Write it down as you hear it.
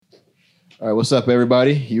All right, what's up,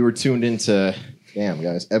 everybody? You were tuned into, damn,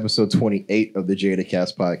 guys, episode 28 of the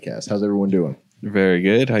JadaCast podcast. How's everyone doing? Very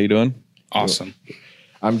good. How you doing? Awesome.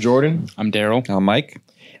 I'm Jordan. I'm Daryl. I'm Mike.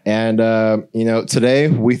 And, today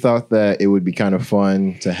we thought that it would be kind of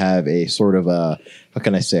fun to have a sort of a, how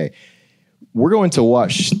can I say? We're going to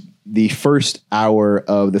watch the first hour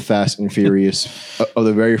of the Fast and Furious, of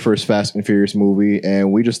the very first Fast and Furious movie.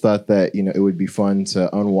 And we just thought that, it would be fun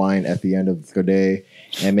to unwind at the end of the day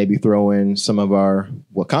and maybe throw in some of our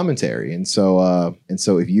commentary. And so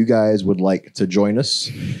if you guys would like to join us,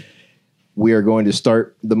 we are going to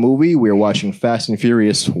start the movie. We are watching Fast and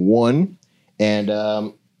Furious 1.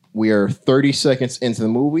 And we are 30 seconds into the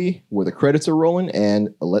movie where the credits are rolling.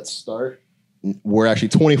 And let's start. We're actually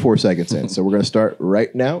 24 seconds in. So we're going to start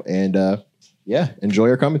right now. And enjoy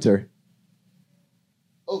our commentary.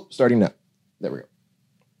 Oh, starting now. There we go.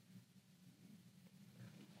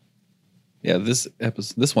 Yeah, this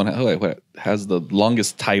one has the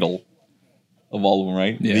longest title of all of them,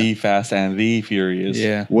 right? Yeah. The Fast and the Furious.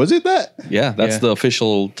 Yeah. Was it that? Yeah, that's Yeah. the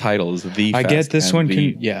official title is The I Fast get this and one.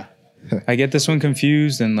 the... I get this one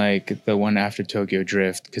confused and like the one after Tokyo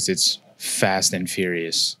Drift because it's Fast and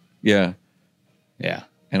Furious. Yeah. Yeah.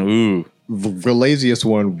 And ooh. The laziest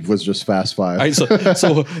one was just Fast 5. All right,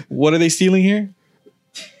 so what are they stealing here?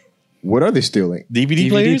 What are they stealing? DVD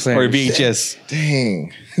players or VHS?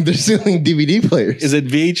 Dang. They're stealing DVD players. Is it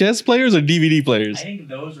VHS players or DVD players? I think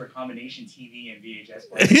those were combination TV and VHS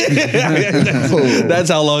players. That's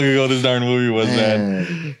how long ago this darn movie was,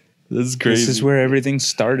 man. This is crazy. This is where everything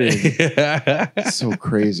started. So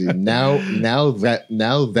crazy. Now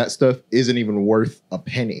that stuff isn't even worth a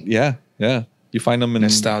penny. Yeah. You find them in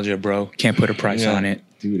Nostalgia, bro. Can't put a price Yeah. on it.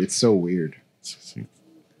 Dude, it's so weird.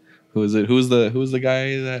 Who is it? Who's the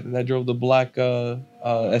guy that drove the black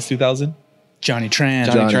S2000? Johnny Tran.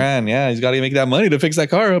 Johnny Tran. Yeah, he's got to make that money to fix that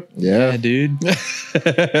car up. Yeah, Yeah. dude.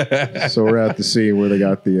 So we're at the scene where they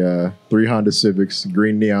got the 3 Honda Civics,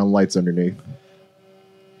 green neon lights underneath.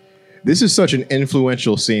 This is such an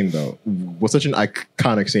influential scene, though. Was such an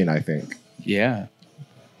iconic scene, I think. Yeah.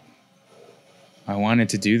 I wanted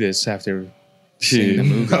to do this after seeing the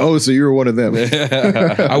movie. Oh, so you were one of them.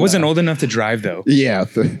 I wasn't old enough to drive though. Yeah.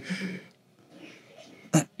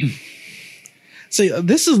 See,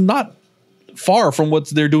 this is not far from what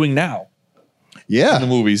they're doing now in the Yeah.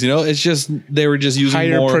 movies. It's just they were just using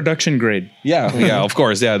Higher more production grade. Yeah, of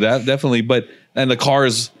course, yeah, that definitely. And the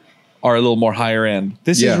cars are a little more higher end.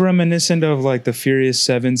 This Yeah. is reminiscent of like the Furious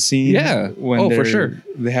 7 scene. Yeah. When Oh, for sure.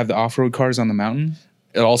 They have the off-road cars on the mountain.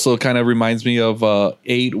 It also kind of reminds me of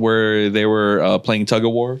 8, where they were playing tug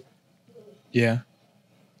of war, Yeah.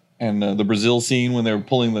 and the Brazil scene when they were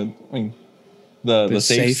pulling the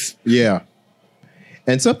safes. Yeah.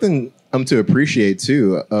 And something to appreciate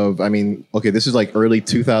too this is like early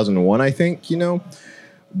 2001, I think,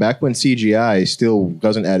 back when CGI still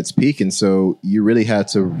wasn't at its peak. And so you really had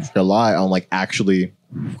to rely on like actually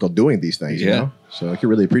doing these things, Yeah. So I can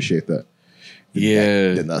really appreciate that.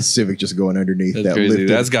 Yeah, And the Civic just going underneath that's that crazy. lifted.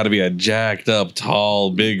 That's got to be a jacked up, tall,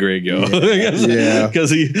 big rig, yo. Yeah.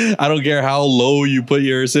 Because I don't care how low you put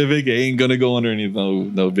your Civic, it ain't gonna go underneath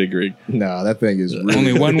no big rig. No, that thing is really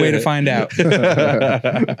Only one way to find out.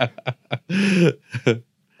 a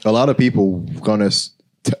lot of people gonna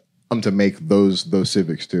to make those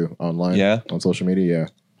Civics too online. Yeah. On social media. Yeah.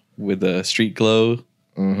 With the street glow.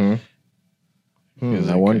 Mm-hmm. Is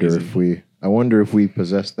I that wonder if we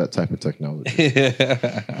possess that type of technology.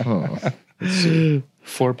 Huh.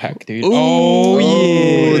 4-pack, dude. Oh,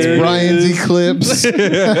 yeah. It's Brian's Eclipse.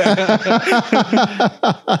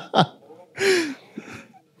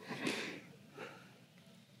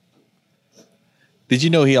 Did you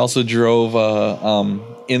know he also drove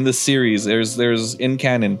in the series? There's in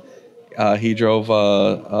canon, he drove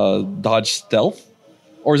Dodge Stealth,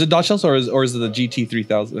 or is it Dodge Stealth, or is it the GT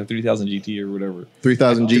 3000 GT or whatever?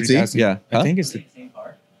 3000 GT. 3000. Yeah, I think it's the Same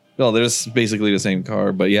car. well, there's basically the same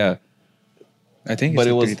car, but yeah, but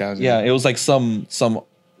it was 3000. yeah, it was like some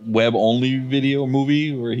web only video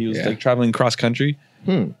movie where he was Yeah. like traveling cross country.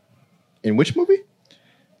 In which movie?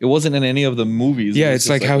 It wasn't in any of the movies. Yeah, It was it's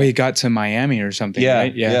just like how he got to Miami or something, Yeah,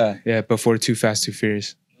 right? yeah. Yeah, before Too Fast, Too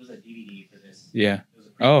Furious. It was a DVD for this. Yeah. It was a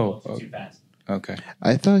prequel Oh, to Too Fast. Okay.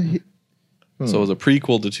 I thought he. So it was a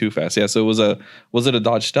prequel to Too Fast. Yeah. So was it a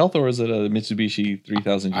Dodge Stealth or was it a Mitsubishi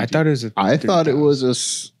 3000 GT? I thought it was I thought it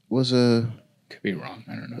 3000. was a Could be wrong.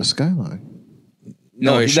 I don't know. a Skyline.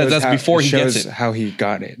 No, it shows that's how- before he gets shows it. how he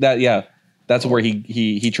got it. That yeah, that's where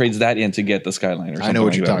he trades that in to get the Skyline or something. I know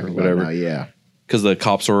what like you're that, talking or about. whatever. Now, yeah. Because the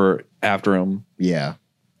cops were after him. Yeah.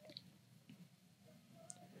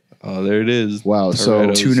 Oh, there it is. Wow.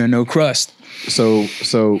 Toretto's. Tuna no crust. So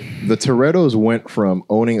the Toretto's went from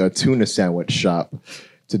owning a tuna sandwich shop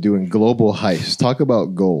to doing global heists. Talk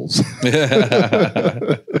about goals.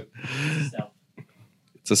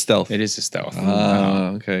 It's a stealth. It is a stealth. Ah,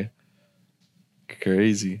 okay.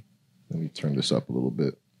 Crazy. Let me turn this up a little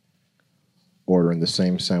bit. Ordering the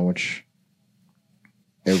same sandwich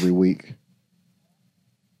every week.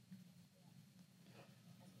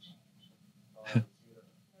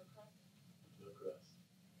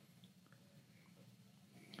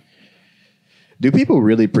 Do people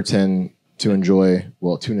really pretend to enjoy,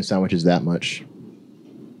 tuna sandwiches that much?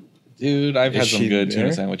 Dude, I've had Is some she good tuna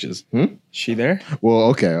there? sandwiches. She there? Well,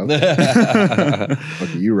 okay. Okay,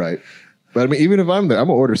 you're right. But I mean, even if I'm there, I'm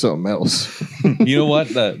going to order something else. You know what?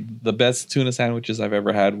 The best tuna sandwiches I've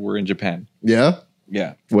ever had were in Japan. Yeah?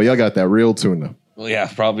 Yeah. Well, y'all got that real tuna. Well,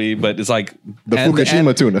 yeah, probably, but it's like The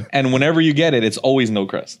Fukushima tuna. And whenever you get it, it's always no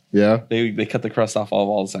crust. Yeah? They cut the crust off of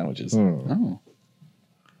all the sandwiches. Oh.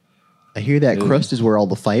 I hear that crust is where all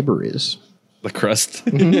the fiber is. The crust.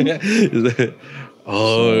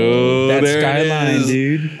 Oh, That there it skyline, is.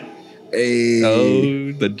 dude. Hey.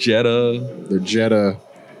 Oh, the Jetta. The Jetta.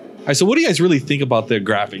 All right, so what do you guys really think about the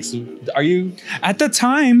graphics? Are you? At the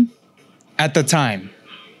time,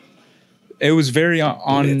 it was very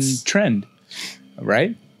on It's- trend,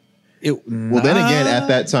 right? It, Well, then again, at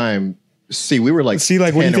that time, see, we were like, See,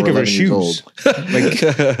 like, what do you 10 or think of her 11 years shoes?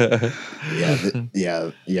 old.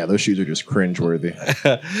 Yeah, those shoes are just cringeworthy.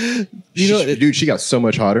 You know, Dude, she got so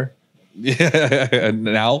much hotter. yeah.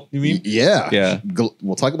 Now you mean? Yeah. Yeah.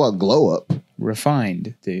 We'll talk about glow up.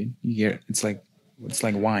 Refined, dude. You get it's like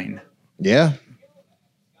wine. Yeah.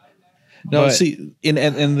 No, But- see, in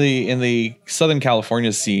the Southern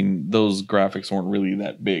California scene, those graphics weren't really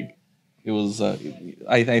that big. It was. I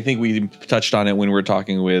think we touched on it when we were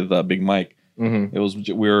talking with Big Mike. Mm-hmm. It was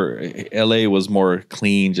LA was more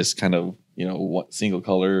clean, just kind of what single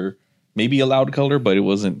color, maybe a loud color, but it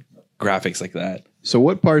wasn't graphics like that. So,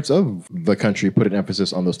 what parts of the country put an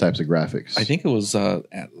emphasis on those types of graphics? I think it was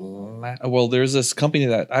Atlanta. Well, there's this company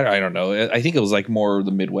that I don't know. I think it was like more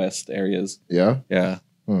the Midwest areas. Yeah. Yeah.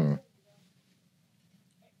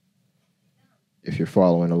 If you're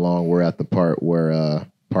following along, we're at the part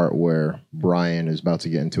where Brian is about to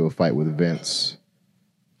get into a fight with Vince.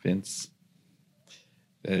 Vince.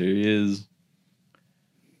 There he is.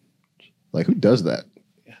 Like, who does that?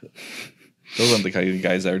 Those aren't the kind of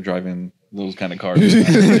guys that are driving those kind of cars.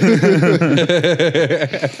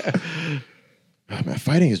 Oh, man,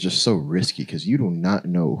 fighting is just so risky because you do not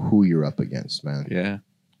know who you're up against, man. Yeah.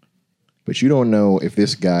 But you don't know if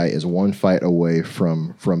this guy is one fight away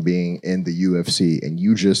from being in the UFC, and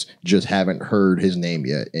you just haven't heard his name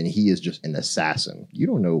yet, and he is just an assassin. You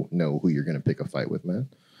don't know who you're gonna pick a fight with, man.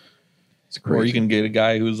 It's crazy. Or you can get a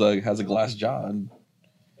guy who's has a glass jaw. And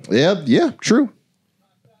yeah, true.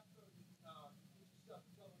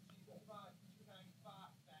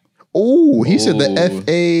 Oh, he said the Oh.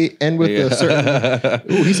 F-A-N with a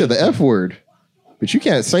certain... Ooh, he said the F word. But you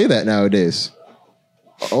can't say that nowadays.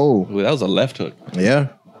 Oh, Ooh, that was a left hook. yeah.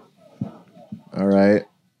 All right.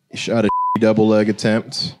 He shot a double leg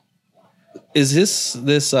attempt. Is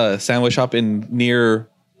this sandwich shop near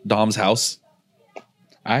Dom's house?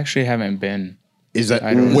 I actually haven't been. Is that...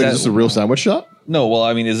 I don't- Wait, is is this that- a real sandwich shop? No, well,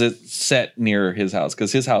 I mean, is it set near his house?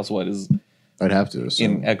 Because his house, is I'd have to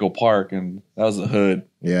assume. in Echo Park, and that was the hood.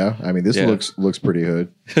 Yeah, I mean, this Yeah. looks pretty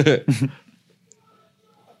hood.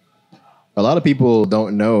 A lot of people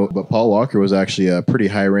don't know, but Paul Walker was actually pretty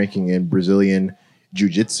high ranking in Brazilian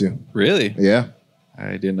jiu-jitsu. Really? Yeah,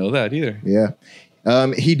 I didn't know that either. yeah.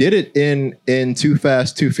 He did it in Too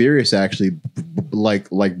Fast, Too Furious. Actually,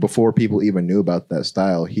 like before people even knew about that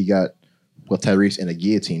style, he got Tyrese in a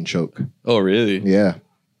guillotine choke. Oh, really? Yeah.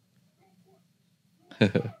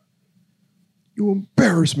 You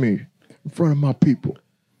embarrass me in front of my people.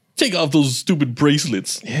 Take off those stupid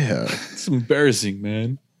bracelets. Yeah. It's embarrassing,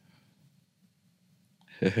 man.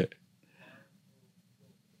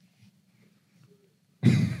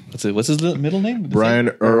 What's his middle name? Brian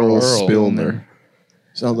Earl Spillner. Spillner.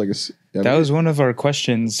 Sounds like That was one of our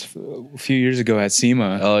questions a few years ago at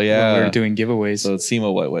SEMA. Oh, yeah. when we were doing giveaways. So at SEMA,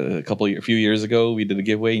 a few years ago, we did a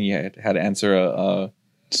giveaway, and you had to answer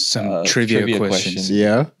Some trivia questions. questions.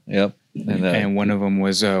 Yeah. Yep. And one of them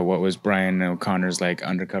was what was Brian O'Connor's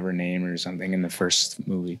undercover name or something in the first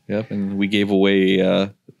movie. Yep, and we gave away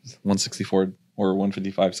 164 or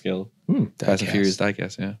 155 scale Fast and Diecast. Furious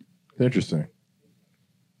diecast. Yeah. Interesting.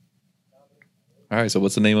 All right. So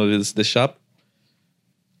what's the name of this shop?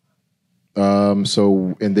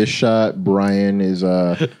 So in this shot, Brian is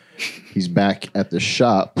he's back at the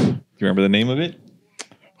shop. Do you remember the name of it?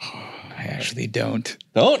 I actually don't.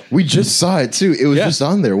 Don't We just saw it too. It was Yeah. just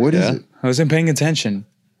on there. What is Yeah. it? I wasn't paying attention.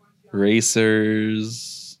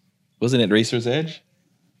 Racers. Wasn't it Racer's Edge?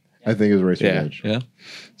 I think it was Racer's Yeah. Edge. Yeah.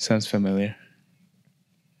 Sounds familiar.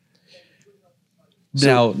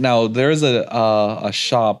 Now there's a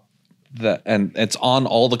shop that, and it's on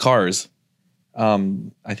all the cars. I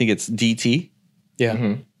think it's DT. Yeah.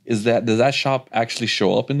 Mhm. Does that shop actually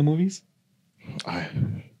show up in the movies? I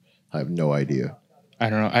have no idea. I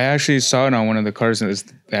don't know. I actually saw it on one of the cars. And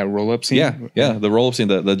that roll up scene. Yeah. The roll up scene.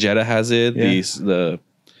 The Jetta has it. Yeah.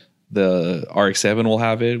 The RX-7 will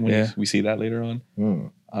have it when Yeah. we see that later on.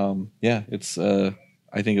 Hmm. Yeah, it's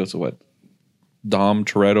I think it's what, Dom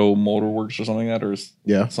Toretto Motorworks or something like that, or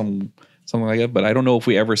Yeah. something like that. But I don't know if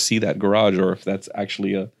we ever see that garage or if that's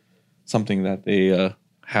actually something that they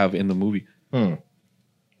have in the movie. Hmm.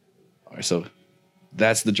 All right, so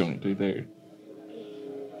that's the joint right there.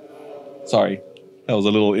 Sorry, that was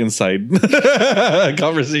a little inside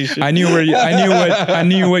conversation. I knew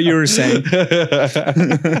what you were saying.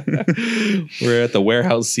 We're at the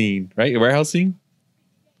warehouse scene, right? Warehouse scene.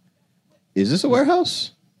 Is this a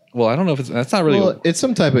warehouse? Well, I don't know if that's not really. Well, it's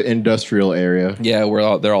some type of industrial area. Yeah,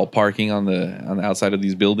 they're all parking on the outside of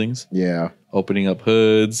these buildings, Yeah. opening up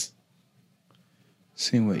hoods.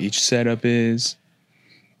 Seeing what each setup is.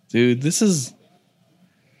 Dude, this is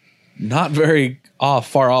not very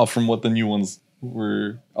far off from what the new ones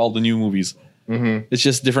were. All the new movies. Mm-hmm. It's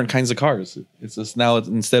just different kinds of cars. It's just now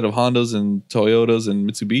instead of Hondas and Toyotas and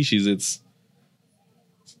Mitsubishis, it's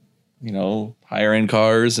higher end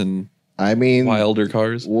cars and I mean, wilder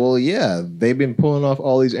cars. well, yeah, they've been pulling off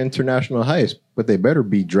all these international heists, but they better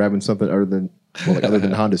be driving something other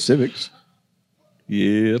than Honda Civics.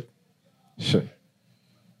 Yep.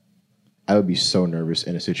 I would be so nervous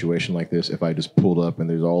in a situation like this if I just pulled up and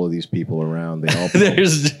there's all of these people around. They all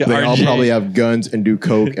There's they all RJ. probably have guns and do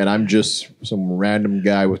coke, and I'm just some random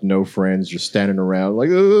guy with no friends just standing around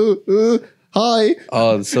like,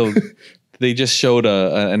 hi. So they just showed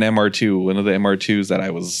an MR2, one of the MR2s that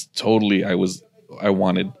I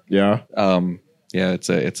wanted. Yeah. Yeah,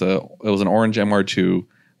 it was an orange MR2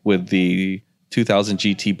 with the 2000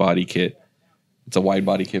 GT body kit. It's a wide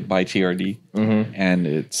body kit by TRD, and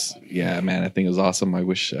man, I think it was awesome. I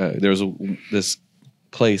wish there was this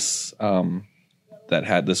place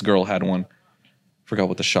that this girl had one. Forgot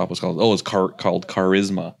what the shop was called. Oh, it's called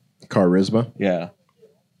Charisma. Charisma. Yeah,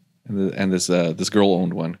 and this girl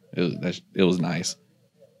owned one. It was nice.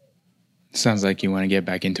 Sounds like you want to get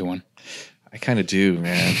back into one. I kind of do,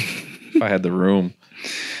 man. If I had the room,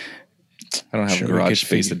 I don't have Sure, we garage could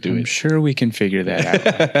space to do I'm it. sure we can figure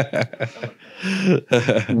that out.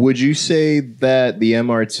 Would you say that the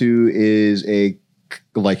MR2 is a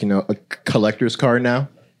collector's car now,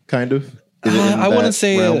 kind of? Is it in I that wouldn't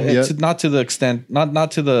say realm it's yet? not to the extent,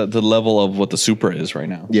 not to the level of what the Supra is right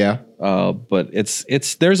now. Yeah. But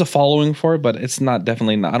it's there's a following for it, but it's not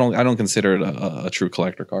definitely not. I don't consider it a true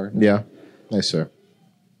collector car. Yeah. Nice, sir.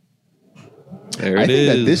 There I it think is.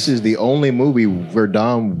 that this is the only movie where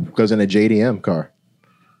Dom goes in a JDM car.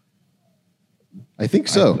 I think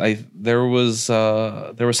so. There was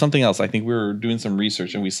something else. I think we were doing some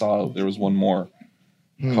research and we saw there was one more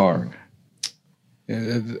car.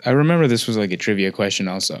 I remember this was like a trivia question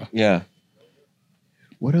also. Yeah.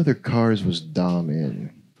 What other cars was Dom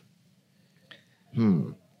in?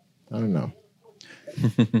 I don't know.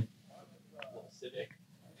 Civic.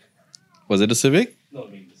 Was it a Civic? No, I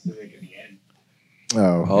mean the Civic at the end.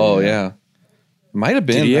 Oh. Yeah. Might have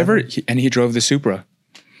been. Did he ever? And he drove the Supra.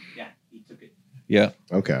 Yeah, he took it. Yeah.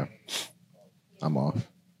 Okay. I'm off.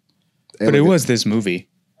 Hey, But it look was this movie.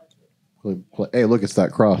 Hey, look, it's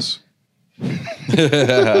that cross.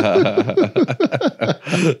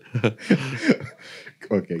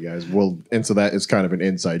 Okay, guys. Well, and so that is kind of an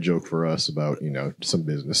inside joke for us about, some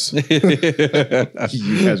business.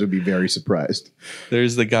 You guys would be very surprised.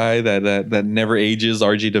 There's the guy that never ages,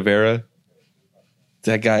 RG De Vera.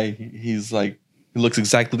 That guy, he looks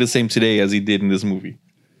exactly the same today as he did in this movie.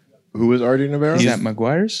 Who is Artie Navarro? Is that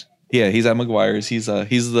McGuire's? Yeah, he's at McGuire's. He's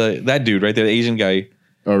that dude right there, the Asian guy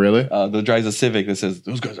Oh, really? that drives a Civic that says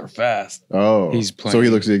those guys are fast. Oh. He's So he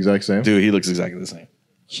playing. looks the exact same? Dude, he looks exactly the same.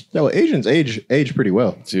 No, Asians age pretty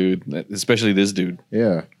well. Dude, especially this dude.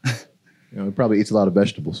 Yeah. He probably eats a lot of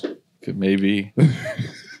vegetables. Could maybe.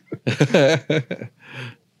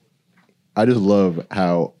 I just love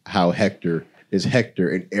how Hector is Hector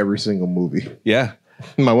in every single movie. Yeah.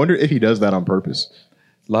 I wonder if he does that on purpose.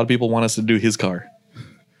 A lot of people want us to do his car.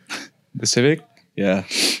 The Civic? Yeah.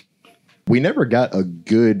 We never got a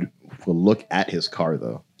good look at his car,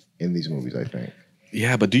 though, in these movies, I think.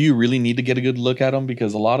 Yeah, but do you really need to get a good look at him?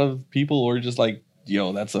 Because a lot of people are just like,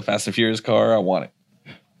 yo, that's a Fast and Furious car. I want it.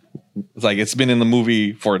 It's like it's been in the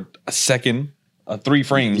movie for a second, 3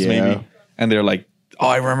 frames Yeah. maybe, and they're like, oh,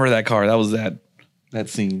 I remember that car. That was that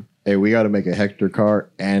scene. Hey, we got to make a Hector car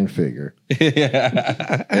and figure.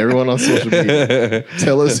 Yeah. Everyone on social media,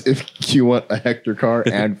 tell us if you want a Hector car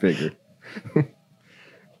and figure. I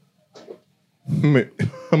mean,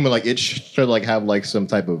 like it should like have like some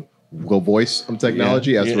type of voice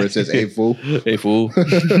technology. Yeah. That's where it says "Hey fool." Hey fool.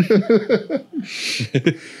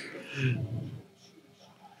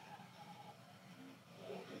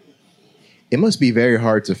 It must be very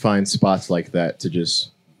hard to find spots like that to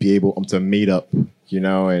just be able to meet up, you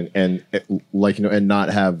know, and like, you know, and not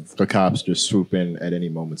have the cops just swoop in at any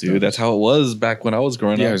moment. Dude, that's how it was back when I was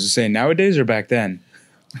growing Yeah, I up. was just saying, nowadays or back then?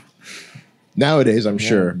 Nowadays, I'm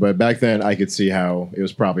sure, but back then I could see how it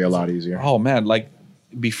was probably a lot easier. Oh man, like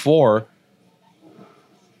before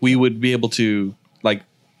we would be able to like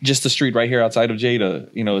just the street right here outside of Jada,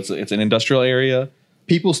 you know, it's an industrial area.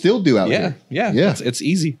 People still do out Yeah, here. yeah. Yeah. It's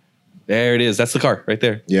easy. There it is. That's the car right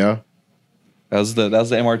there. Yeah. That was the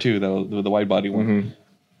MR2, the wide body one. Mm-hmm.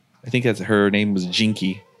 I think that's her name was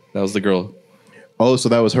Jinky. That was the girl. Oh, so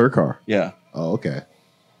that was her car. Yeah. Oh, okay.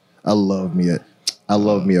 I love me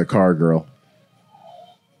a car girl.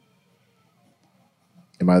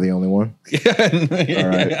 Am I the only one? All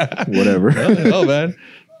right. Whatever. Oh man.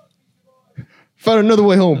 Find another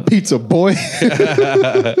way home, pizza boy.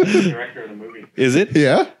 The director of the movie. Is it?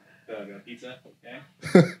 Yeah. The pizza.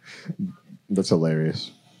 Okay. That's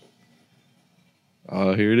hilarious.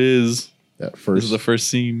 Oh, here it is. That This first is the first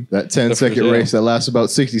scene. that 10-second first, yeah. race that lasts about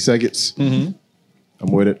 60 seconds. Mm-hmm.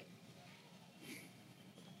 I'm with it.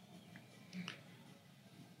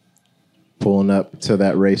 Pulling up to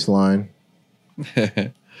that race line.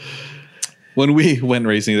 When we went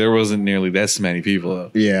racing, there wasn't nearly this many people.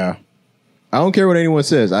 Though. Yeah. I don't care what anyone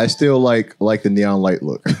says. I still like the neon light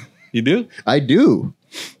look. You do? I do.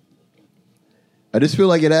 I just feel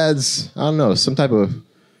like it adds, I don't know, some type of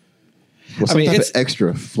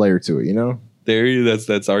extra flair to it, you know? That's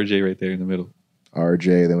RJ right there in the middle.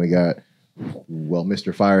 RJ, then we got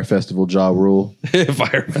Mr. Fire Festival Ja Rule.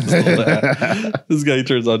 Fire Festival. This guy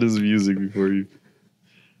turns on his music before you.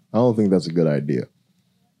 I don't think that's a good idea.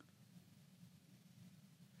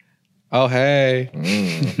 Oh hey.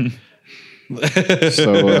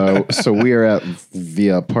 So we are at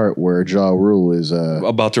the part where Ja Rule is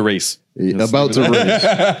About to race. about to race,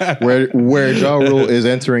 where Ja Rule is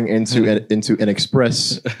entering into an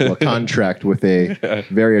express contract with a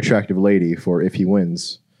very attractive lady for if he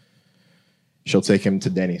wins, she'll take him to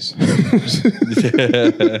Denny's.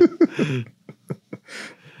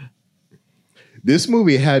 This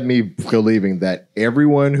movie had me believing that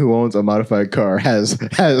everyone who owns a modified car has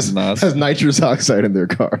nitrous oxide in their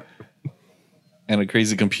car. And a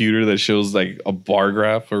crazy computer that shows like a bar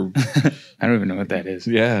graph or I don't even know what that is.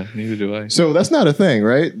 yeah, neither do I. So that's not a thing,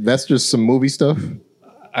 right? That's just some movie stuff.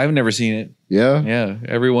 I've never seen it. Yeah. Yeah,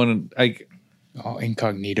 everyone like Oh,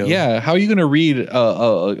 incognito. yeah. How are you gonna read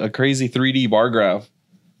a crazy 3D bar graph?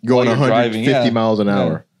 Going While you're 150 driving, yeah. miles an Yeah.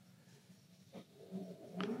 hour.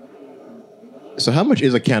 So how much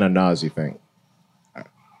is a can of Nas, you think?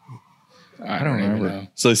 I don't even know.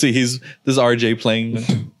 So see, this is RJ playing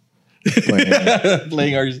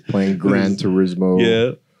playing our Playing Gran Turismo.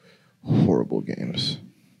 yeah. Horrible games.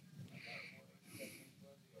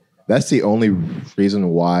 That's the only reason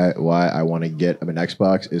why I want to get an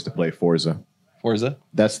Xbox is to play Forza. Forza.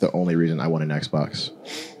 That's the only reason I want an Xbox.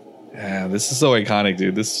 Yeah, this is so iconic,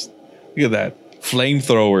 dude. Look at that.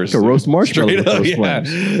 Flamethrowers. To roast marshmallows Straight with up, those yeah. flames.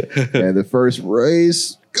 And the first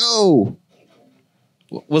race, go.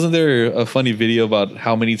 Wasn't there a funny video about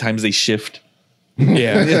how many times they shift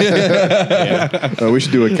Yeah. We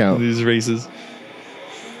should do a count. these races?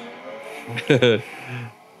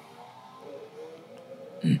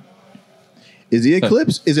 Is the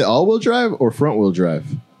Eclipse, is it all-wheel drive or front-wheel drive?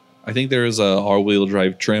 I think there is a all-wheel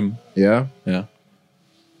drive trim. Yeah? Yeah.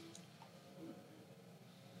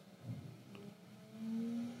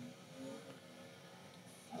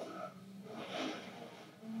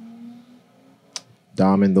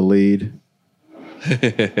 Dom in the lead.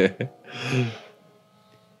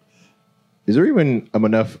 Is there even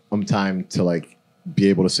enough time to like be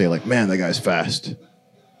able to say like, man, that guy's fast?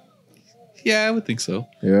 Yeah, I would think so.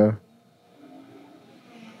 Yeah.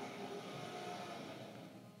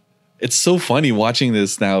 It's so funny watching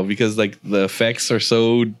this now because like the effects are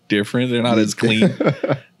so different. They're not as clean.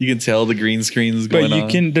 You can tell the green screen's going But you on.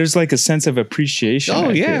 can. There's like a sense of appreciation. Oh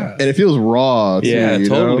I feel. yeah. And it feels raw too, Yeah, you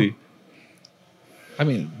totally. know? I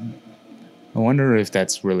mean, I wonder if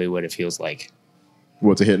that's really what it feels like.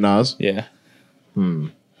 What, to hit Nas? Yeah.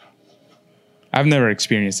 I've never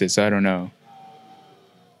experienced it, so I don't know.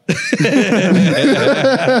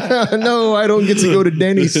 No, I don't get to go to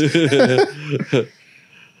Denny's.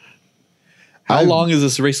 How long is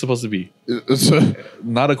this race supposed to be?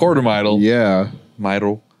 Not a quarter mile. Yeah.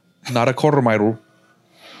 Mile. Not a quarter mile.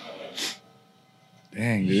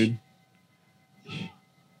 Dang, dude.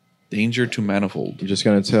 Danger to manifold. You're just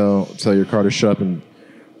gonna tell your car to shut up and.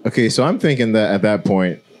 Okay, so I'm thinking that at that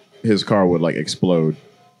point, his car would like explode.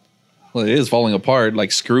 Well, it is falling apart.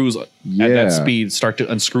 Like screws at Yeah. that speed start to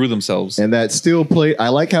unscrew themselves. And that steel plate, I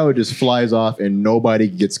like how it just flies off and nobody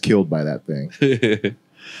gets killed by that thing. Because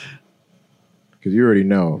you already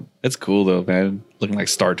know. That's cool though, man. Looking like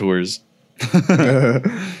Star Tours.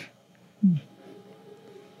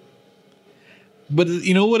 But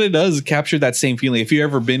you know what it does? Capture that same feeling. If you've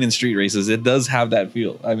ever been in street races, it does have that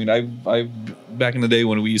feel. I mean, I back in the day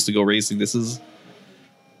when we used to go racing, it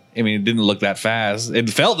didn't look that fast. It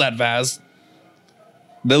felt that fast.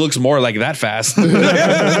 That looks more like that fast. That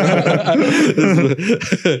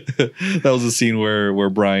was the scene where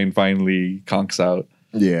Brian finally conks out.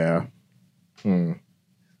 Yeah.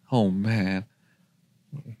 Oh man.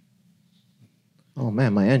 Oh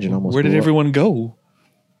man, my engine almost. Where did blew up. everyone go?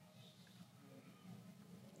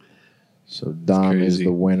 So Dom is crazy.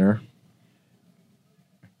 the winner.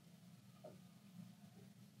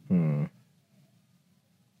 Then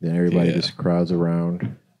everybody Yeah. just crowds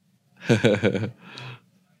around.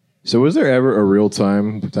 So was there ever a real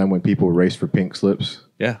time when people race for pink slips?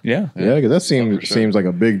 Yeah. Yeah. Yeah, because that seems for sure. seems like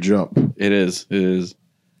a big jump. It is. It is.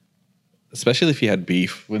 Especially if you had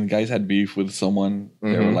beef. When guys had beef with someone,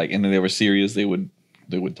 they were like, and they were serious. They would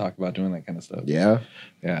talk about doing that kind of stuff. Yeah.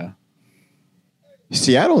 Yeah.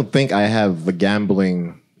 See, I don't think I have the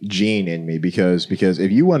gambling gene in me because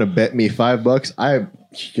if you want to bet me $5,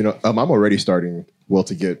 I'm already starting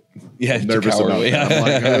to get Yeah. to nervous cower about away. that. I'm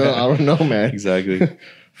like, I don't know, man. Exactly.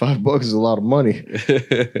 $5 is a lot of money.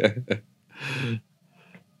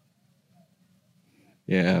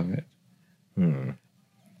 Yeah, man.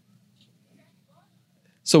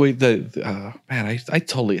 So wait, man, I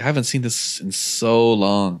totally haven't seen this in so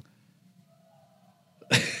long.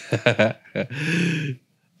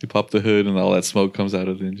 You pop the hood and all that smoke comes out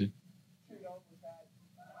of the engine.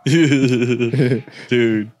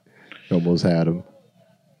 Dude. Almost had him.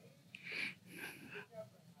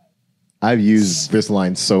 I've used this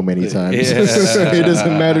line so many times. Yeah. It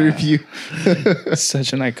doesn't matter if you.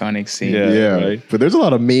 Such an iconic scene. Yeah. Yeah, right. but there's a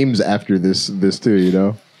lot of memes after this too. You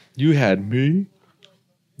know. You had me.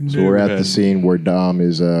 So we're at the scene where Dom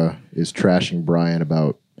is trashing Brian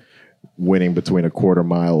about winning between a quarter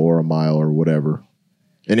mile or a mile or whatever,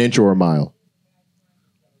 an inch or a mile.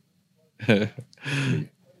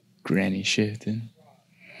 Granny shit. And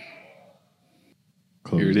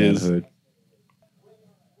Close Here it that is. hood.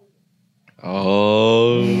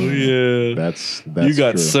 Oh yeah. That's you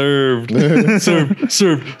got true. served.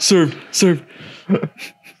 served.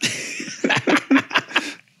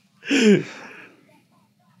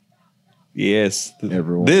 Yes.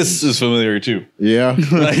 Everyone This is familiar too. Yeah,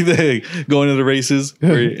 Like they go into the races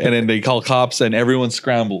and then they call cops and everyone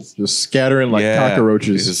scrambles. just scattering like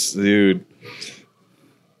cockroaches. It's just- dude.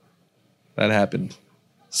 That happened.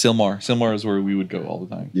 Silmar is where we would go all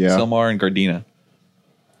the time. Yeah. Silmar and Gardena.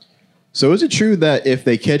 So is it true that if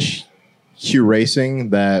they catch you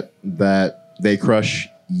racing, that they crush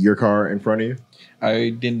your car in front of you? I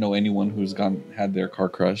didn't know anyone who's had their car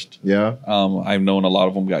crushed. Yeah, I've known a lot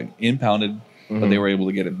of them got impounded, but they were able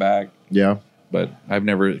to get it back. yeah, But I've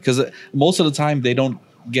never, because most of the time we don't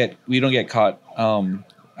get caught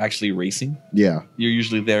actually racing. yeah. You're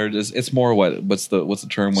usually there. It's more what's the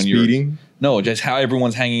term when you're Speeding. no, just how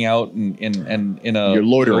everyone's hanging out in a You're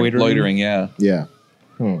loitering. loitering, yeah. Yeah.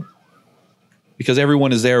 Because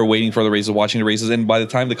everyone is there waiting for the races, watching the races, and by the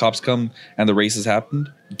time the cops come and the races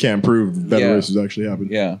happened, You can't prove that Yeah. races actually happened.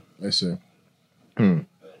 yeah, I see.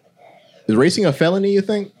 Is racing a felony, you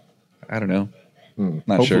think? I don't know,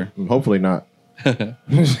 not sure. Hopefully not.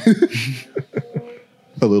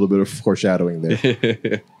 A little bit of foreshadowing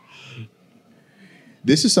there.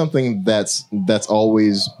 This is something that's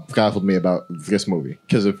always baffled me about this movie.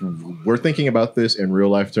 Because if we're thinking about this in real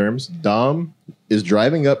life terms, Dom is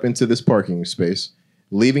driving up into this parking space,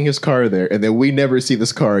 leaving his car there, and then we never see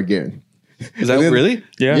this car again. Is that And then- really?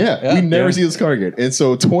 Yeah, we never yeah. see this car again. And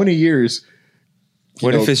so 20 years,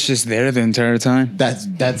 what know, if it's just there the entire time?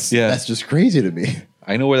 that's Yeah. that's just crazy to me.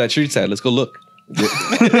 I know where that street's at. Let's go look. Down.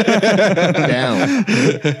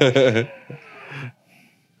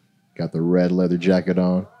 Got the red leather jacket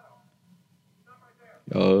on.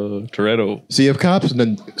 Toretto. See, if cops,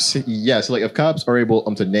 like if cops are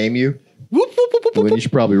able to name you, well, then you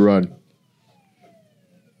should probably run.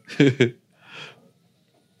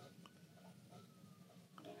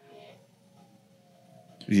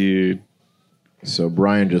 Dude. So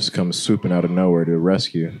Brian just comes swooping out of nowhere to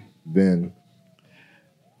rescue Vin.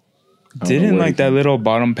 I don't know Didn't where like he that came- little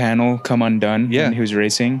bottom panel come undone Yeah. when he was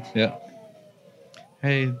racing? Yeah.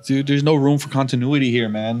 Hey, dude, there's no room for continuity here,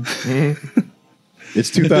 man. It's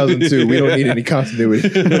 2002. We don't need any continuity.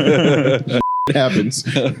 It happens.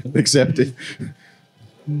 Accept it.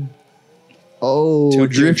 Oh, Tokyo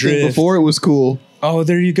drifting Drift. before it was cool. Oh,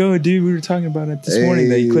 there you go, dude. We were talking about it this morning.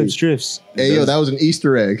 The Hey. Eclipse drifts. Hey, yo, that was an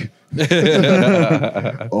Easter egg.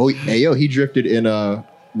 Oh, hey, yo, he drifted in a...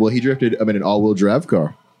 Well, he drifted in an all-wheel drive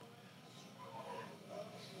car.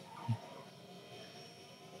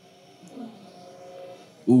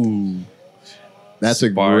 Ooh. That's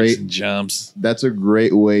a Sparks great... and jumps. That's a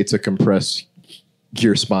great way to compress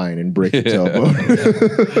your spine and break your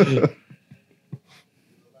tailbone.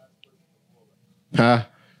 Huh?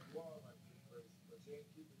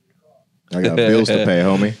 I got bills to pay,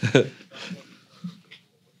 homie.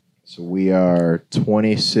 So we are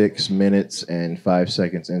 26 minutes and 5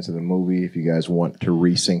 seconds into the movie. If you guys want to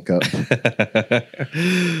resync up,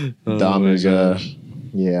 Dom my is gosh.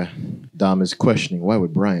 Dom is questioning why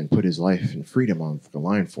would Brian put his life and freedom on the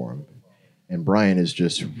line for him, and Brian is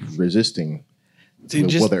just resisting Dude,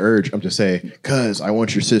 the urge to say, "Cause I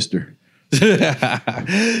want your sister."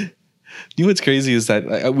 You know what's crazy is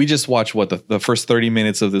that we just watched the first 30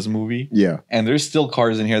 minutes of this movie, Yeah, and there's still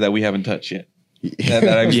cars in here that we haven't touched yet.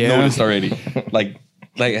 That I've Yeah. noticed already, like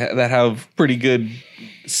that have pretty good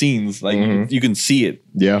scenes. Like you can see it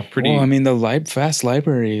yeah. pretty. Well, I mean, the fast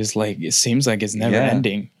library is like, it seems like it's never Yeah.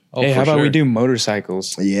 ending. Oh, Hey, for how about we sure. do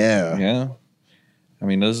motorcycles? Yeah. Yeah, I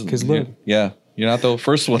mean, this is 'Cause look. yeah, you're not the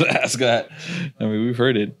first one to ask that. I mean, we've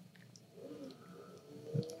heard it.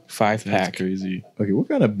 5 That's pack. crazy. Okay, what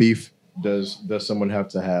kind of beef does someone have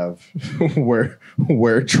to have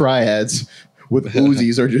where triads with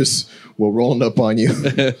Uzis are just rolling up on you?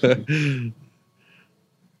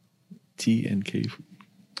 TNK.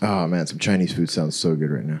 Oh man, some Chinese food sounds so good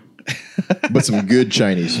right now. But some good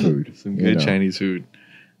Chinese food. Some you good know. Chinese food.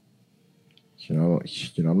 You know,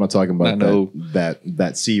 I'm not talking about I know.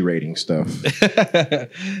 that C rating stuff.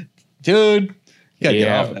 Dude. You gotta get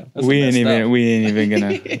Yeah, off that. That's we the ain't best even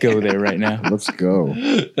gonna go there right now. Let's go.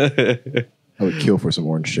 stuff. I would kill for some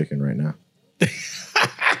orange chicken right now.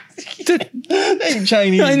 That ain't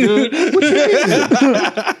Chinese, dude.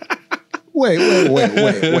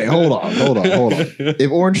 Wait. Hold on.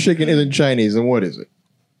 If orange chicken isn't Chinese, then what is it?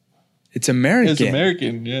 It's American. It's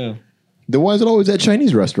American, yeah. Then why is it always at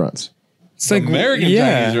Chinese restaurants? It's like American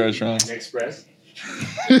yeah. Chinese restaurants. Express.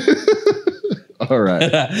 All right.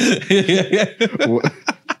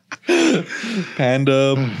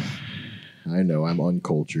 Panda, I know I'm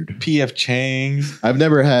uncultured. PF Chang's. I've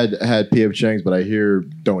never had P.F. Chang's, but I hear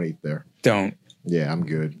don't eat there. Don't. Yeah, I'm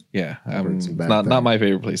good. Yeah, heard some bad not things. my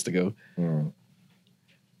favorite place to go. Mm.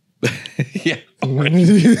 Yeah, I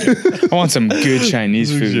want some good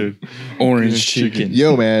Chinese food. Orange chicken.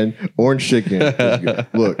 Yo, man, orange chicken. is good.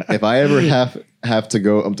 Look, if I ever have to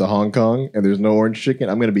go up to Hong Kong and there's no orange chicken,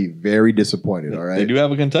 I'm gonna be very disappointed. All they right, do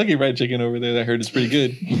have a Kentucky Fried Chicken over there. That I heard is pretty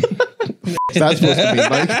good. that's supposed to be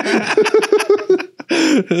Mike.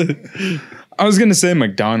 I was gonna say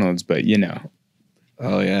McDonald's, but you know.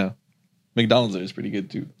 Oh yeah, McDonald's is pretty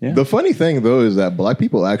good too. Yeah. The funny thing though is that black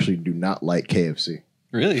people actually do not like KFC.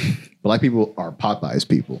 Really? Black people are Popeyes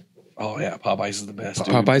people. Oh yeah, Popeyes is the best.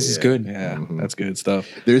 Dude. Popeyes is good. Yeah, Mhm. that's good stuff.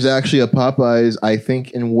 There's actually a Popeyes, I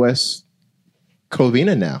think, in West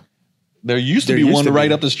Covina now. There used to There be used one to be.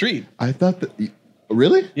 right up the street. I thought that.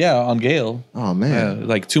 Really? Yeah, on Gale. Oh man,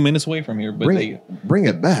 Like 2 minutes away from here. But bring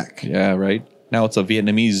it back. yeah, right. Now it's a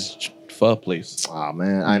Vietnamese pho place. Oh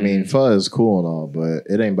man, I mean, pho is cool and all, but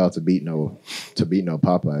it ain't about to beat no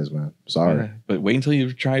Popeyes, man. Sorry. Yeah, but wait until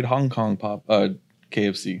you've tried Hong Kong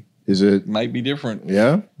KFC. Is it? Might be different.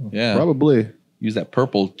 Yeah, Yeah. probably. Use that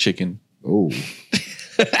purple chicken. Oh.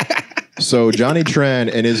 So Johnny Tran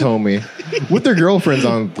and his homie, with their girlfriends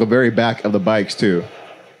on the very back of the bikes too,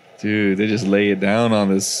 Dude, they just lay it down on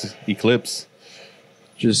this Eclipse.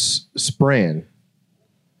 just spraying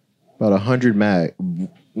about 100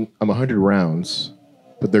 rounds,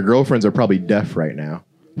 but their girlfriends are probably deaf right now.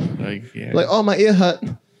 Like, yeah. Like, oh, my ear hurt.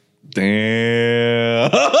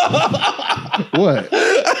 damn. What?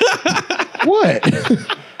 What?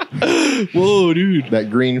 Whoa, dude. That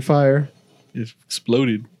green fire. It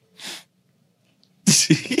exploded.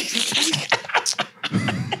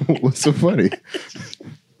 What's so funny?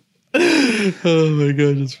 Oh my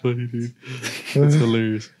god, that's funny, dude. That's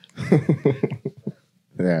hilarious.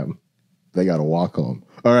 Damn. They got to walk home.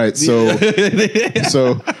 All right, so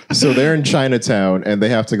they're in Chinatown and they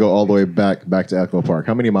have to go all the way back to Echo Park.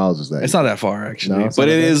 How many miles is that? It's not that far actually, No, it's but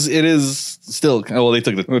not it that is still. Oh, well, they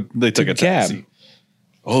took a cab. taxi.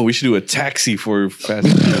 Oh, we should do a taxi for Fast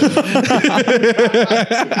and Furious.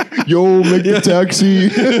 Yo, make the taxi.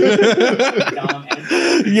 Dom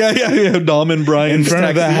and yeah. Dom and Brian In front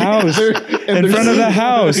of the house. In front of the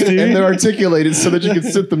house, dude. And they're articulated so that you can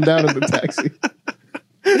sit them down in the taxi.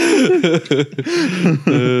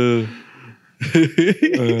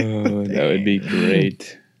 Oh, that would be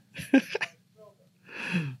great. You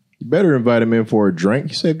better invite him in for a drink.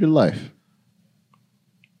 You saved your life.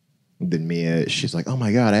 Then Mia, she's like, oh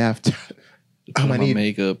my God, I have to. Put I on need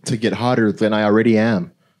makeup. to get hotter than I already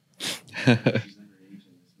am. she's underage in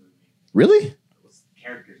this movie. Really?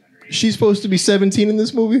 Characters underage. She's supposed to be 17 in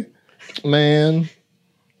this movie? Man.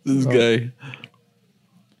 This guy.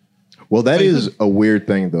 Well, that is a weird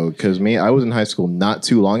thing, though, because I was in high school not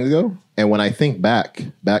too long ago. And when I think back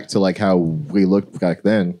to like how we looked back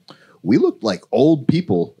then, we looked like old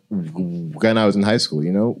people when I was in high school.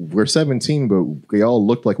 You know, we're 17, but we all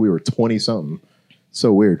looked like we were 20 something.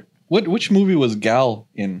 So weird. Which movie was Gal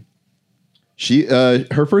in? She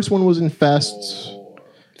her first one was in Fast.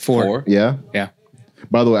 Four. Yeah. Yeah.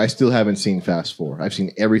 By the way, I still haven't seen Fast 4. I've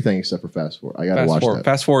seen everything except for Fast 4. I gotta watch that.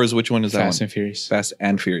 Fast 4 is which one is that Fast one? and Furious. Fast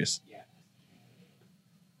and Furious.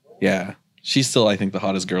 Yeah. She's still, I think, the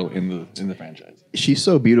hottest girl in the franchise. She's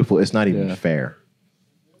so beautiful. It's not even Yeah. fair.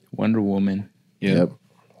 Wonder Woman. Yeah.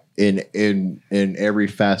 Yep. In every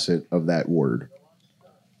facet of that word.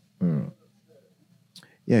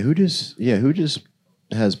 Yeah. Who just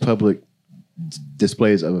has public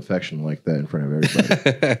displays of affection like that in front of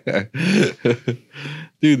everybody?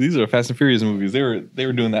 Dude, these are Fast and Furious movies. They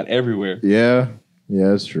were doing that everywhere. Yeah,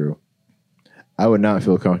 that's true. I would not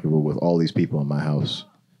feel comfortable with all these people in my house.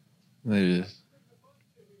 They just-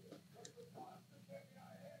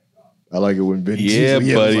 I like it when Vin Yeah, Diesel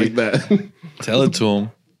yells buddy. like that. Tell it to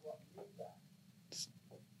him.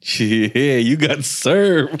 Yeah, you got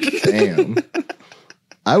served. Damn.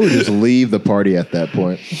 I would just leave the party at that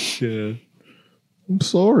point. Yeah. I'm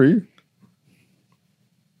sorry.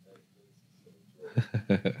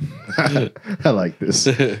 I like this.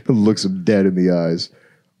 Looks him dead in the eyes.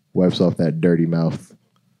 Wipes off that dirty mouth.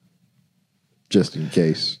 Just in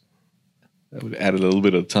case. I would add a little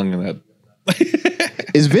bit of tongue in that.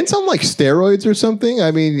 Is Vince on like steroids or something?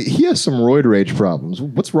 I mean, he has some roid rage problems.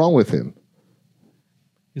 What's wrong with him?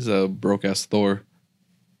 He's a broke ass Thor.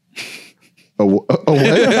 A what?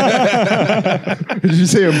 Did you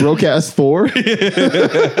say a broke ass Thor?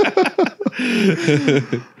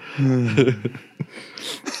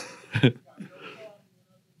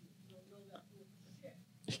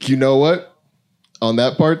 You know what? On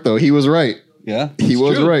that part, though, he was right. Yeah. He it's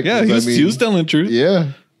was true. right, Yeah, 'cause he was telling the truth.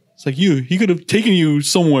 Yeah. It's like he could have taken you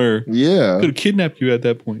somewhere. Yeah. Could have kidnapped you at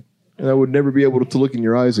that point. And I would never be able to look in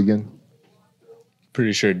your eyes again.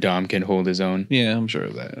 Pretty sure Dom can hold his own. Yeah, I'm sure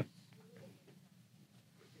of that.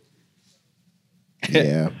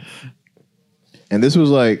 Yeah. And this was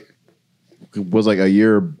like a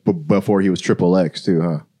year before he was Triple X too,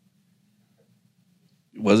 huh?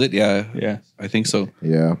 Was it? Yeah. Yeah. I think so.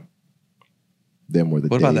 Yeah. Them were the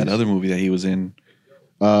What about days. that other movie that he was in?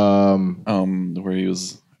 Um, Where he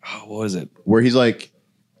was what was it? where he's like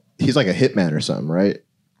a hitman or something, right?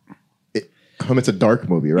 It's a dark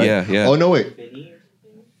movie, right? Yeah, yeah. Oh no, wait. Vinny?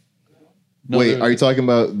 No, Wait, there- are you talking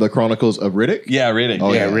about the Chronicles of Riddick? Yeah, Riddick.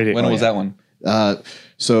 Oh, yeah, Riddick. When Oh, was yeah. that one?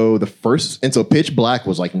 So the first, and so Pitch Black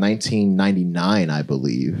was like 1999, I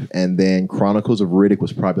believe, and then Chronicles of Riddick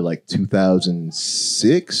was probably like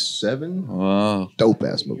 2006, 7. Oh. Dope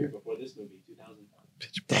ass movie. Before this movie, 2000.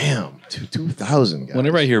 Pitch Black. Damn, 2000. Guys.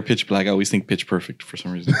 Whenever I hear Pitch Black, I always think Pitch Perfect for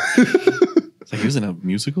some reason. It's like he was in a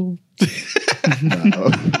musical.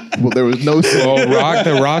 Well, there was no Well,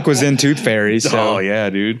 The Rock was in Tooth Fairy, so Oh yeah,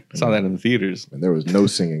 dude. Saw that in the theaters. and there was no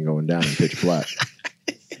singing going down in Pitch Black.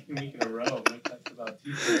 Second week in a row. Like, that's about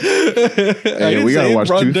Hey, we gotta watch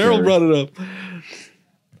Tooth Daryl Fairy. brought it up.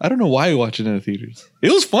 I don't know why I watched it in the theaters.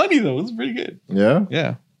 It was funny though. It was pretty good. Yeah.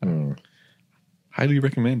 Yeah. Hmm. Highly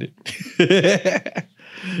recommend it.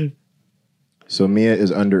 So Mia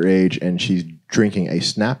is underage and she's drinking a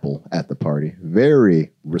Snapple at the party.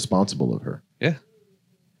 Very responsible of her. Yeah.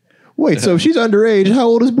 Wait, so if she's underage, how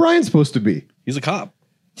old is Brian supposed to be? He's a cop.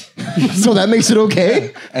 So that makes it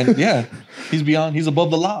okay? And yeah, he's above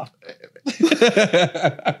the law.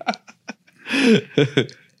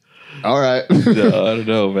 All right. No, I don't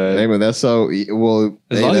know, man. Hey, man, that's so well.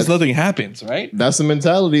 As hey, long as that's, nothing happens, right? that's the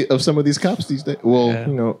mentality of some of these cops these days. Well, Yeah.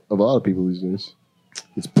 you know, of a lot of people these days.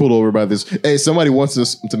 It's pulled over by this. Hey, somebody wants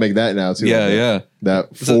us to make that now too. Yeah, like yeah. That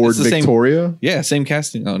It's Ford the same- Victoria. Yeah, same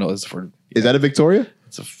casting. Oh no, it's for Is that a Victoria?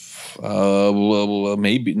 it's a well,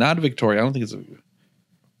 maybe not a Victoria. I don't think it's a.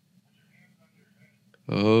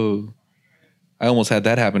 Oh, I almost had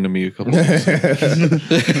that happen to me a couple.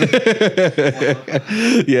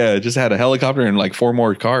 Yeah, just had a helicopter and like 4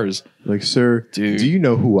 more cars. Like, sir, Dude. do you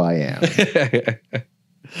know who I am?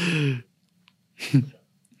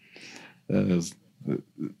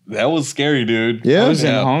 That was scary, dude. Yeah. I was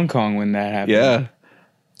in Yeah. Hong Kong when that happened. Yeah,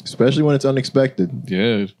 Especially when it's unexpected.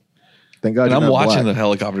 dude. Thank God And you're I'm not watching the black.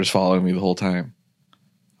 helicopters following me the whole time.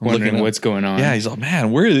 I'm Wondering looking what's going on. Yeah, he's like,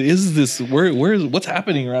 man, where is this? Where is what's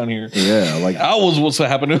happening around here? Yeah, like, I was what's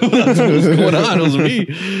happening. What's going on? It was me.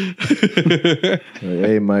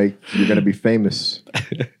 hey, Mike, you're gonna be famous.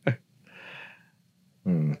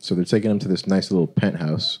 So they're taking him to this nice little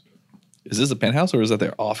penthouse. Is this a penthouse or is that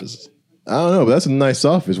their office? I don't know, but that's a nice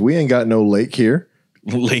office. We ain't got no lake here.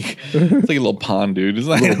 Lake. It's like a little pond, dude. It's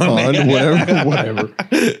like Little pond, whatever.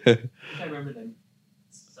 I remember them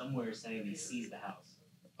somewhere saying they seized the house.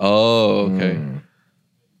 Oh, okay.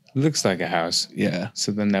 Looks like a house. Yeah.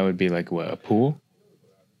 So then that would be like what, a pool?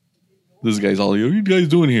 This guy's all, what are you guys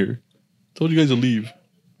doing here? Told you guys to leave.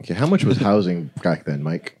 Okay, how much was housing back then,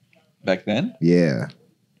 Mike? Back then? Yeah.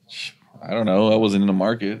 I don't know. I wasn't in the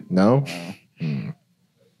market. No? I'm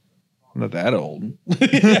not that old.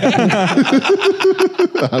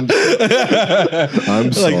 I'm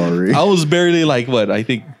Like, sorry. I was barely like what? I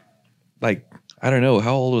think like I don't know.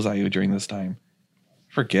 How old was I during this time?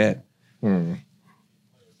 Forget.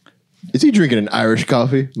 Is he drinking an Irish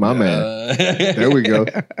coffee? My man. There we go.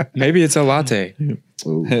 Maybe it's a latte.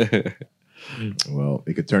 Ooh. Well,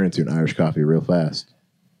 it could turn into an Irish coffee real fast.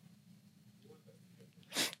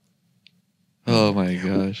 Oh my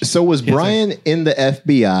gosh. So was Brian in the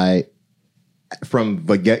FBI from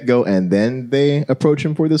the get-go and then they approach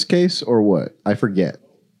him for this case or what? I forget.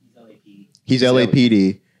 He's LAPD. He's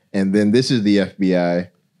LAPD and then this is the FBI. I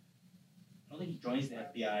don't think he joins the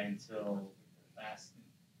FBI until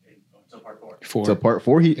part 4. Four. So part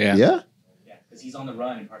 4 he Yeah. yeah? Yeah, because he's on the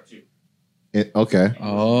run in part 2. Okay.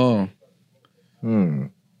 Oh.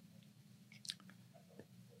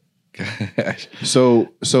 Gosh.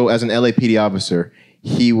 So as an LAPD officer,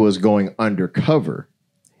 he was going undercover.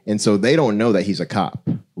 And so they don't know that he's a cop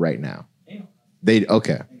right now.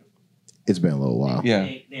 Okay. It's been a little while. Yeah.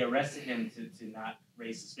 They arrested him to not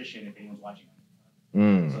raise suspicion if anyone's watching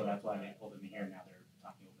him. So that's why they pulled him in here. Now they're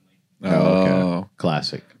talking openly. Oh, okay. Oh,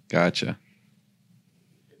 Classic. gotcha.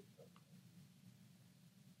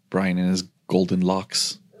 Brian and his golden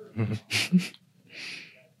locks.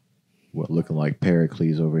 What, looking like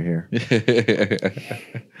Pericles over here?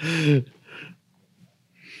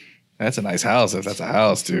 That's a nice house. If that's a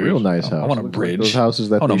house, dude. Real nice house. I want a Looks like bridge. those houses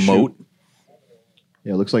that I want they a shoot. moat.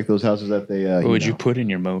 Yeah, it looks like those houses that they. What would you put in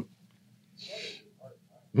your moat?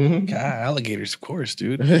 God, alligators, of course,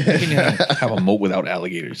 dude. How can you have a moat without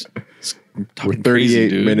alligators? It's We're talking 38 crazy,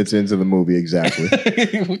 dude. minutes into the movie exactly,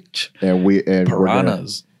 and we're gonna,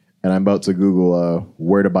 Piranhas, and I'm about to Google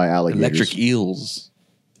where to buy alligators. electric eels.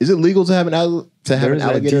 Is it legal to have an an There's that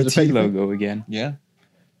alligator as a DT pet? logo again. Yeah.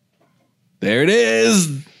 There it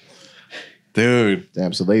is. Dude.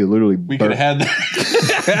 Damn, so they literally. We could have had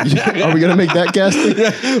that. Are we gonna make that casting?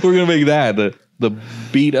 We're gonna make that the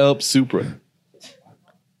beat up Supra.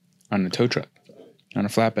 On a tow truck. On a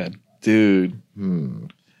flatbed. Dude.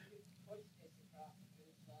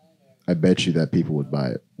 I bet you that people would buy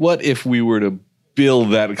it. What if we were to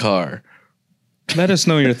build that car? Let us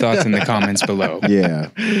know your thoughts in the comments below. Yeah.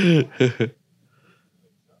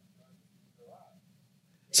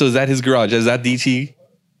 So is that his garage? Is that DT?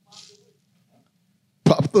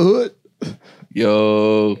 Pop the hood.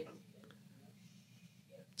 Yo.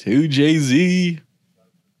 To Jay-Z.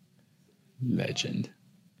 Legend.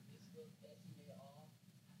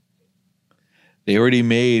 They already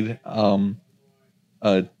made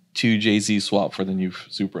a 2 Jay-Z swap for the new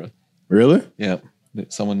Supra. Really? Yeah.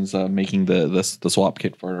 Someone's making the swap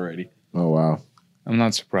kit for it already. Oh wow. I'm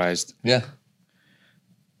not surprised. Yeah.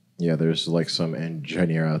 Yeah, there's like some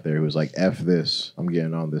engineer out there who's like, F this. I'm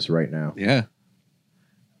getting on this right now. Yeah.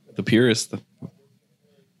 The purist.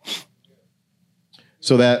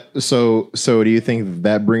 So do you think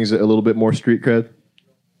that brings it a little bit more street cred?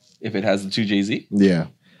 If it has the 2 Jay-Z? Yeah.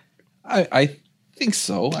 I think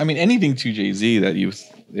so. I mean, anything 2 Jay-Z that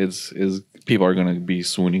is people are going to be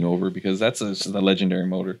swooning over because that's just a legendary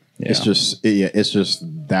motor. It's just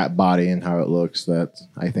that body and how it looks that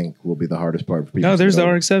I think will be the hardest part for people. No, to there's the get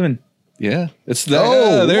over. RX-7. Yeah. It's that.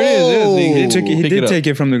 Oh, there it is. whoa. Yeah, He did pick it up. take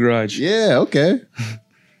it from the garage. Yeah, okay.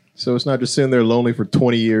 So it's not just sitting there lonely for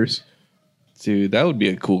 20 years. Dude, that would be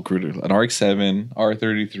a cool crew. An RX-7,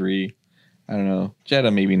 R33. I don't know.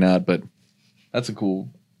 Jetta, maybe not, but that's a cool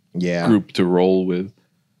Yeah. group to roll with.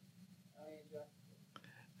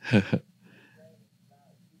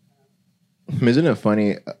 Isn't it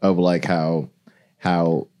funny of like how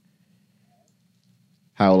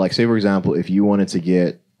like, say for example, if you wanted to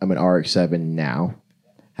get an RX-7 now,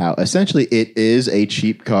 how essentially it is a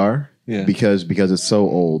cheap car Yeah. because it's so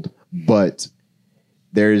old, but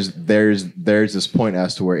there's this point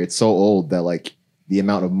as to where it's so old that like the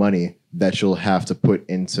amount of money that you'll have to put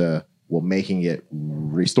into making it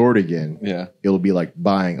restored again, Yeah. it'll be like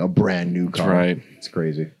buying a brand new That's car. right. It's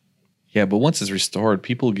crazy. Yeah, but once it's restored,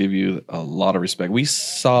 people give you a lot of respect. We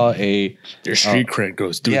saw a Their street cred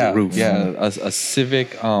goes through the roof. Yeah, a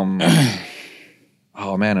Civic. Oh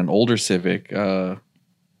man, an older Civic.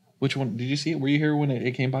 Which one did you see it? Were you here when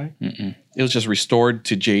it came by? Mm-mm. It was just restored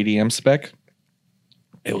to JDM spec.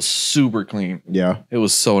 It was super clean. Yeah. It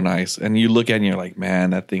was so nice, and you look at it and you're like, man,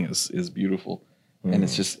 that thing is beautiful, and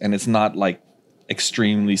it's not like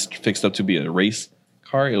extremely fixed up to be a race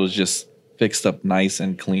car. It was just fixed up nice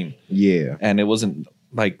and clean. Yeah. And it wasn't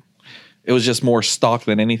like, it was just more stock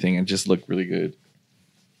than anything and just looked really good.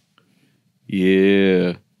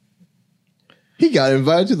 Yeah. He got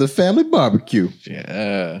invited to the family barbecue.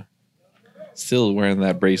 Yeah. Still wearing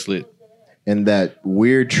that bracelet. And that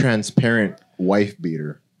weird transparent wife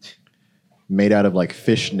beater made out of like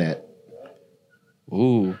fishnet.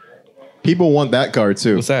 Ooh. People want that car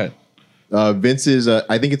too. What's that? Vince's,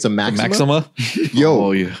 I think it's a Maxima. Maxima? Yo,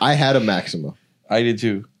 Oh, yeah. I had a Maxima. I did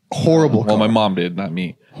too. Horrible car. Well, my mom did, not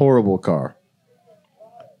me. Horrible car.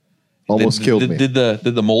 Almost Did- killed did, me. Did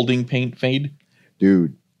the molding paint fade?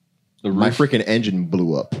 Dude, The my roof? freaking engine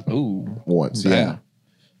blew up Ooh. once. Damn.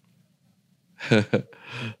 Yeah.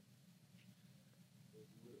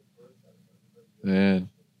 Man.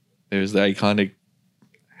 There's the iconic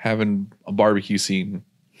having a barbecue scene.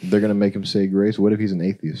 They're going to make him say grace. What if he's an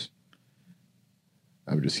atheist?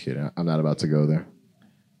 I'm just kidding. I'm not about to go there.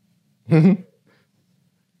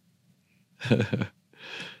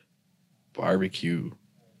 Barbecue.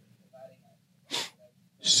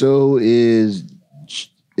 So is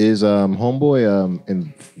homeboy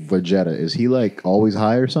in Vegeta, is he like always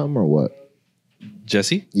high or something or what?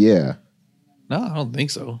 Jesse? Yeah. No, I don't think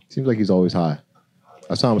so. Seems like he's always high.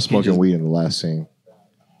 I saw him smoking just- weed in the last scene.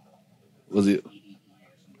 Was it?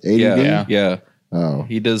 80 Yeah, yeah. yeah. Oh.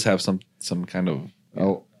 He does have some kind of.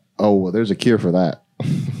 Oh. Oh, well, there's a cure for that.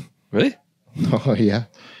 Really? Oh, yeah.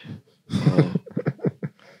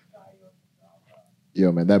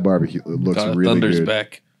 Yo, man, that barbecue looks really Thunder's good.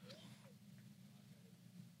 back.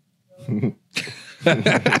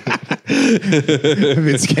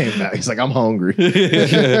 Vince came back. He's like, I'm hungry.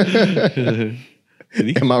 Did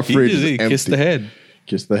he, And my fridge is he kissed empty. the head.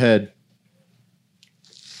 Just the head.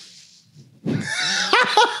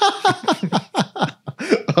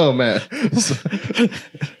 Oh, man.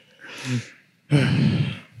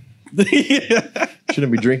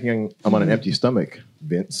 Shouldn't be drinking. I'm on an empty stomach,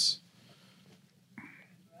 Vince.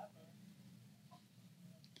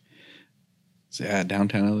 So yeah,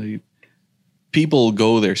 downtown LA. People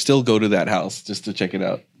go there, still go to that house just to check it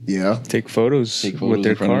out. Yeah. Take photos, Take photos with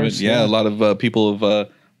their in front of cars. it. Yeah, a lot of people have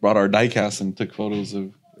brought our diecast and took photos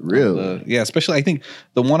of. Really? Yeah, especially I think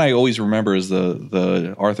the one I always remember is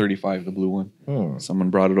the R35, the blue one. Hmm. Someone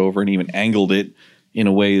brought it over and even angled it in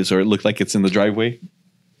a way so it looked like it's in the driveway.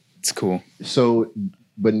 It's cool. So,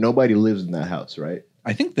 but nobody lives in that house, right?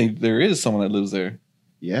 I think there is someone that lives there.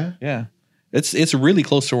 Yeah. Yeah, it's really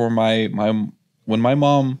close to where when my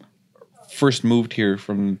mom first moved here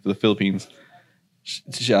from the Philippines,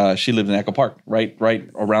 she lived in Echo Park, right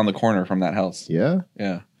around the corner from that house. Yeah.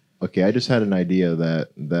 Yeah. Okay, I just had an idea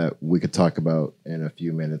that we could talk about in a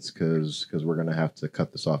few minutes because we're gonna have to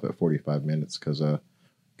cut this off at 45 minutes because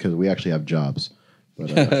we actually have jobs.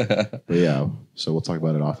 But yeah, so we'll talk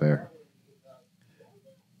about it off air.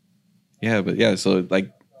 Yeah, but yeah, so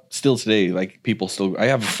like still today, like people still. I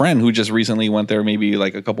have a friend who just recently went there, maybe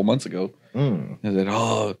like a couple months ago. Mm. And said,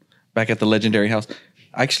 "Oh, back at the legendary house."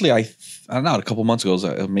 Actually, I don't know, a couple months ago,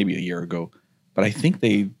 it was, maybe a year ago, but I think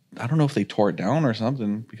I don't know if they tore it down or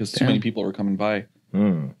something because too Damn. many people were coming by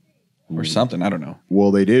Mm. or something. I don't know.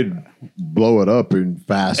 Well, they did blow it up in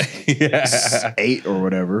Fast Yeah. 8 or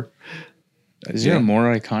whatever. Is there a more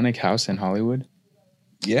iconic house in Hollywood?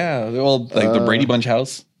 Yeah, well, like the Brady Bunch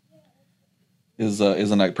house is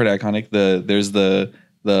pretty iconic. There's the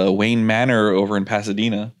Wayne Manor over in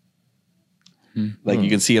Pasadena. Like you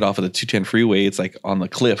can see it off of the 210 freeway. It's like on the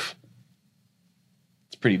cliff.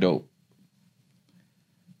 It's pretty dope.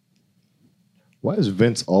 Why is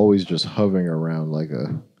Vince always just hovering around like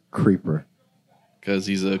a creeper? Because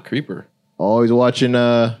he's a creeper. Always watching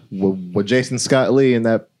with Jason Scott Lee in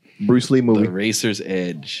that Bruce Lee movie. The Racer's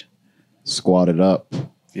Edge. Squatted up.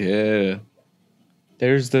 Yeah.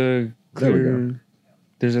 There's the There we clear.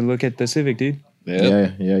 There's a look at the Civic, dude.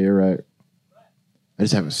 Yep. Yeah, you're right. I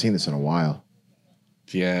just haven't seen this in a while.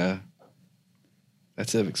 Yeah. That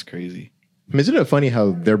Civic's crazy. I mean, isn't it funny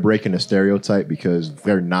how they're breaking a stereotype because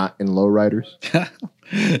they're not in lowriders?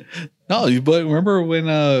 No, but remember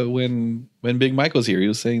when Big Mike was here, he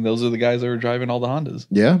was saying those are the guys that were driving all the Hondas.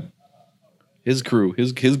 Yeah, His crew,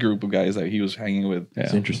 his group of guys that he was hanging with.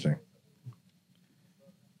 it's interesting.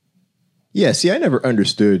 Yeah, see, I never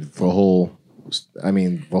understood the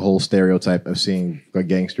whole stereotype of seeing the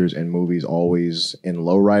gangsters in movies always in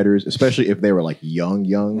lowriders, especially if they were like young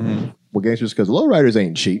well, gangsters, because lowriders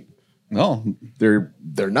ain't cheap. No, They're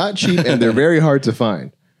not cheap and they're very hard to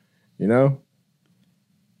find. You know?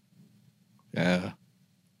 yeah.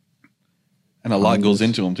 And a lot goes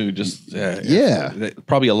into them too. Just Yeah.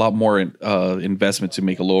 probably a lot more investment to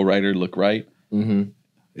make a lowrider look right. Mm-hmm.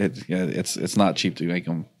 It's not cheap to make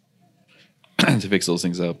them to fix those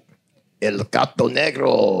things up. El Gato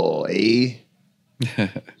Negro, eh?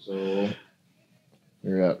 So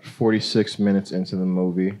we're at 46 minutes into the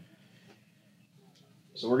movie.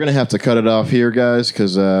 So we're gonna have to cut it off here, guys,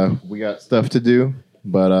 because we got stuff to do.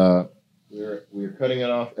 But we're cutting it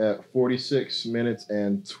off at 46 minutes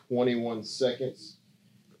and 21 seconds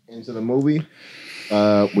into the movie.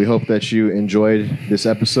 We hope that you enjoyed this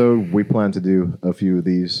episode. We plan to do a few of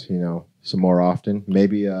these, some more often.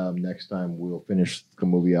 Maybe next time we'll finish the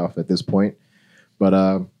movie off at this point.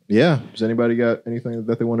 But yeah, does anybody got anything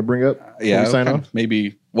that they want to bring up? before Yeah, we sign off.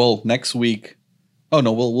 maybe. Well, next week. Oh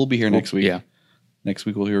no, we'll be here next week. Yeah. Next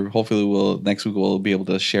week next week we'll be able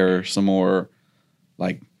to share some more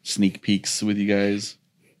like sneak peeks with you guys.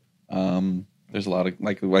 There's a lot of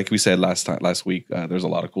like we said last week. There's a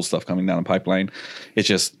lot of cool stuff coming down the pipeline. It's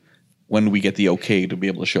just when we get the okay to be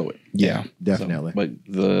able to show it. Yeah, So, definitely. but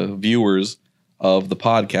the viewers of the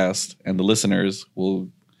podcast and the listeners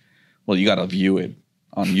you got to view it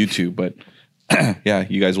on YouTube. But yeah,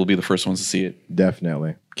 you guys will be the first ones to see it.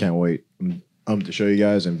 Definitely. Can't wait to show you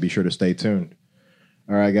guys, and be sure to stay tuned.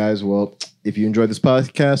 All right, guys. Well, if you enjoyed this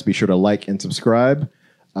podcast, be sure to like and subscribe.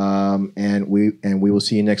 And we will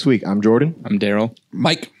see you next week. I'm Jordan. I'm Daryl.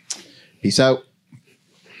 Mike. Peace out.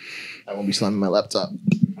 I won't be slamming my laptop.